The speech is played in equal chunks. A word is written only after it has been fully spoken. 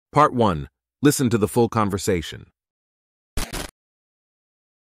Part 1. Listen to the full conversation.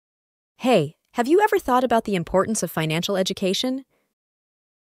 Hey, have you ever thought about the importance of financial education?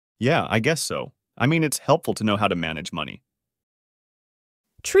 Yeah, I guess so. I mean, it's helpful to know how to manage money.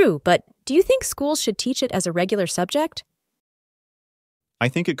 True, but do you think schools should teach it as a regular subject? I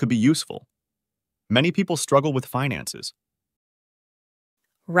think it could be useful. Many people struggle with finances.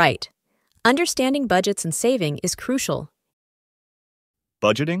 Right. Understanding budgets and saving is crucial.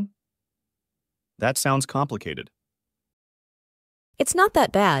 Budgeting? That sounds complicated. It's not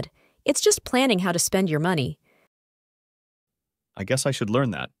that bad. It's just planning how to spend your money. I guess I should learn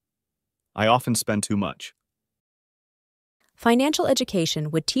that. I often spend too much. Financial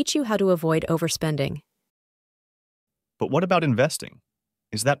education would teach you how to avoid overspending. But what about investing?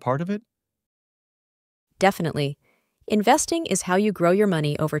 Is that part of it? Definitely. Investing is how you grow your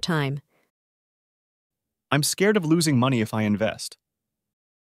money over time. I'm scared of losing money if I invest.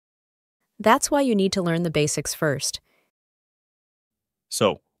 That's why you need to learn the basics first.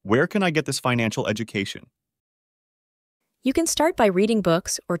 So, where can I get this financial education? You can start by reading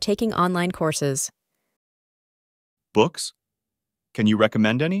books or taking online courses. Books? Can you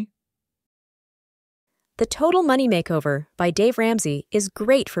recommend any? The Total Money Makeover by Dave Ramsey is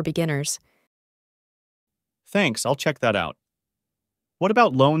great for beginners. Thanks, I'll check that out. What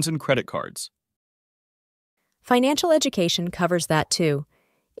about loans and credit cards? Financial education covers that too.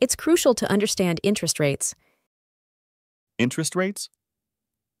 It's crucial to understand interest rates. Interest rates?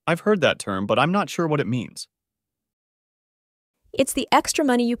 I've heard that term, but I'm not sure what it means. It's the extra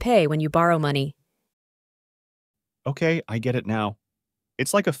money you pay when you borrow money. Okay, I get it now.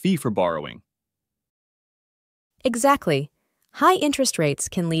 It's like a fee for borrowing. Exactly. High interest rates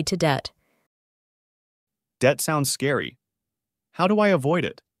can lead to debt. Debt sounds scary. How do I avoid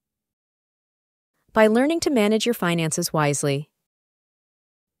it? By learning to manage your finances wisely.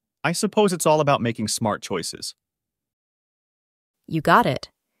 I suppose it's all about making smart choices. You got it.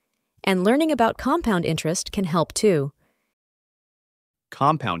 And learning about compound interest can help too.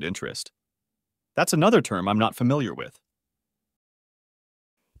 Compound interest. That's another term I'm not familiar with.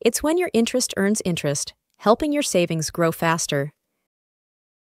 It's when your interest earns interest, helping your savings grow faster.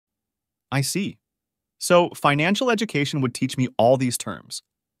 I see. So, financial education would teach me all these terms.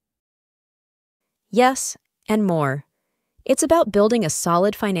 Yes, and more. It's about building a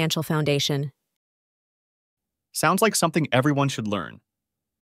solid financial foundation. Sounds like something everyone should learn.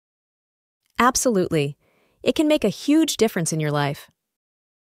 Absolutely. It can make a huge difference in your life.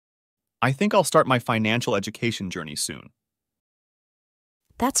 I think I'll start my financial education journey soon.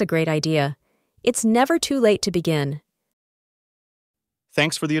 That's a great idea. It's never too late to begin.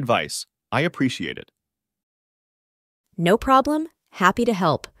 Thanks for the advice. I appreciate it. No problem. Happy to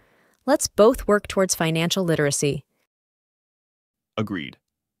help. Let's both work towards financial literacy. Agreed.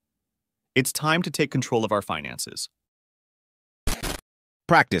 It's time to take control of our finances.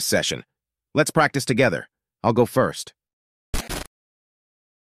 Practice session. Let's practice together. I'll go first.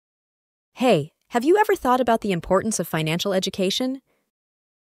 Hey, have you ever thought about the importance of financial education?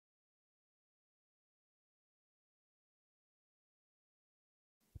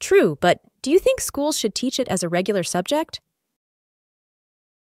 True, but do you think schools should teach it as a regular subject?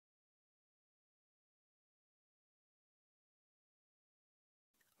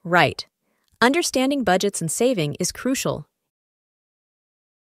 Right. Understanding budgets and saving is crucial.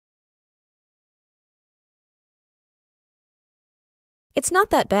 It's not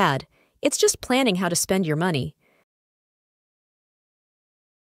that bad. It's just planning how to spend your money.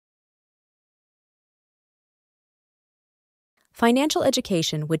 Financial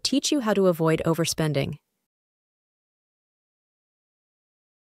education would teach you how to avoid overspending.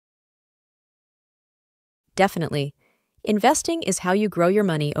 Definitely. Investing is how you grow your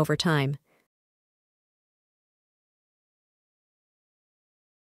money over time.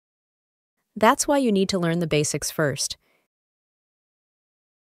 That's why you need to learn the basics first.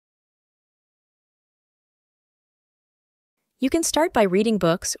 You can start by reading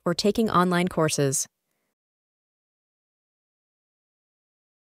books or taking online courses.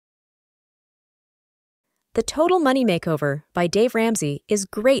 The Total Money Makeover by Dave Ramsey is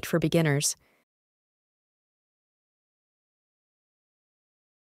great for beginners.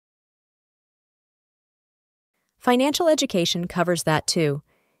 Financial education covers that too.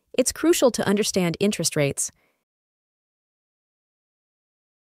 It's crucial to understand interest rates.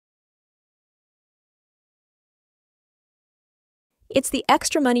 It's the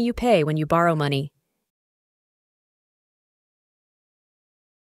extra money you pay when you borrow money.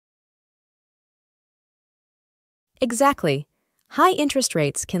 Exactly. High interest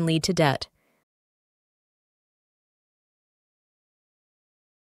rates can lead to debt.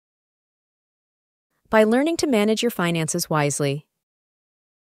 By learning to manage your finances wisely.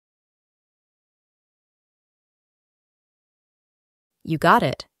 You got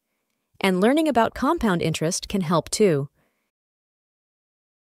it. And learning about compound interest can help too.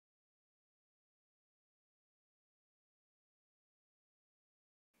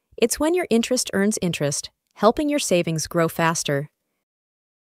 It's when your interest earns interest, helping your savings grow faster.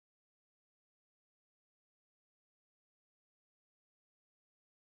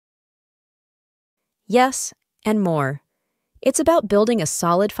 Yes, and more. It's about building a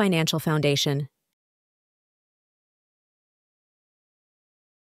solid financial foundation.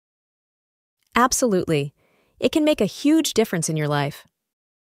 Absolutely. It can make a huge difference in your life.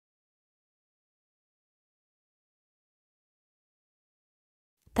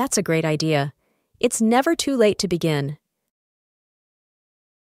 That's a great idea. It's never too late to begin.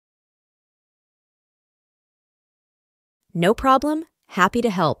 No problem. Happy to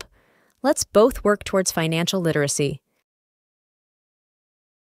help. Let's both work towards financial literacy.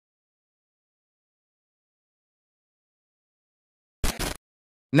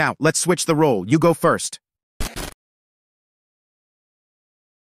 Now, let's switch the role. You go first.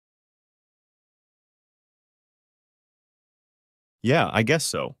 Yeah, I guess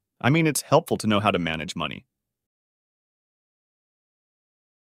so. I mean, it's helpful to know how to manage money.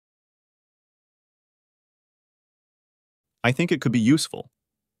 I think it could be useful.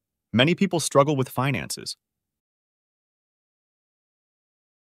 Many people struggle with finances.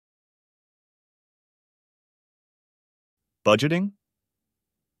 Budgeting?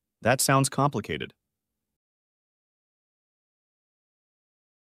 That sounds complicated.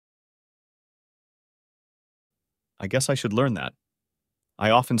 I guess I should learn that. I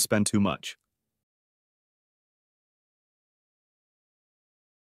often spend too much.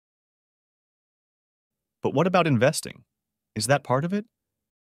 But what about investing? Is that part of it?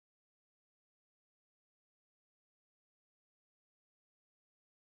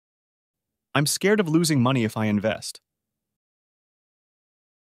 I'm scared of losing money if I invest.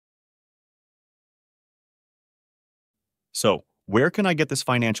 So, where can I get this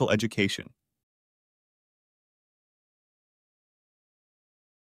financial education?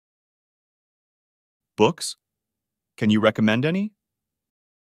 Books? Can you recommend any?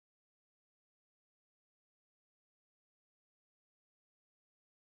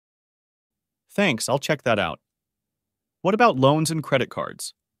 Thanks, I'll check that out. What about loans and credit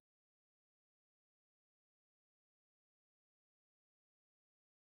cards?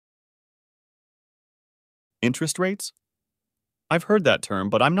 Interest rates? I've heard that term,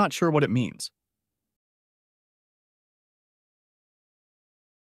 but I'm not sure what it means.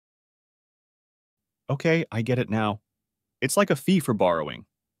 Okay, I get it now. It's like a fee for borrowing.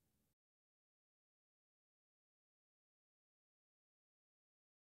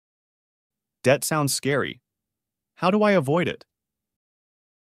 Debt sounds scary. How do I avoid it?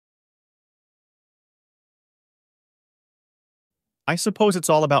 I suppose it's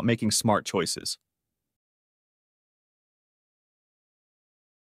all about making smart choices.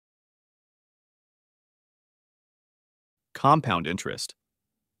 Compound interest.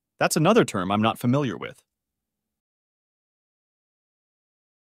 That's another term I'm not familiar with.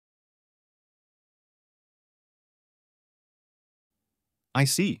 I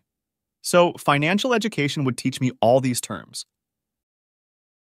see. So, financial education would teach me all these terms.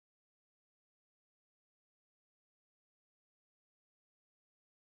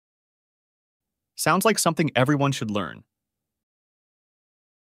 Sounds like something everyone should learn.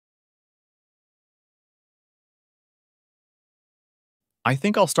 I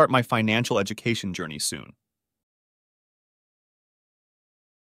think I'll start my financial education journey soon.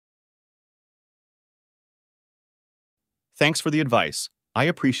 Thanks for the advice. I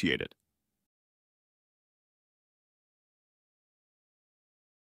appreciate it.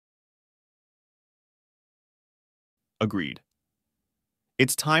 Agreed.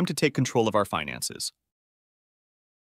 It's time to take control of our finances.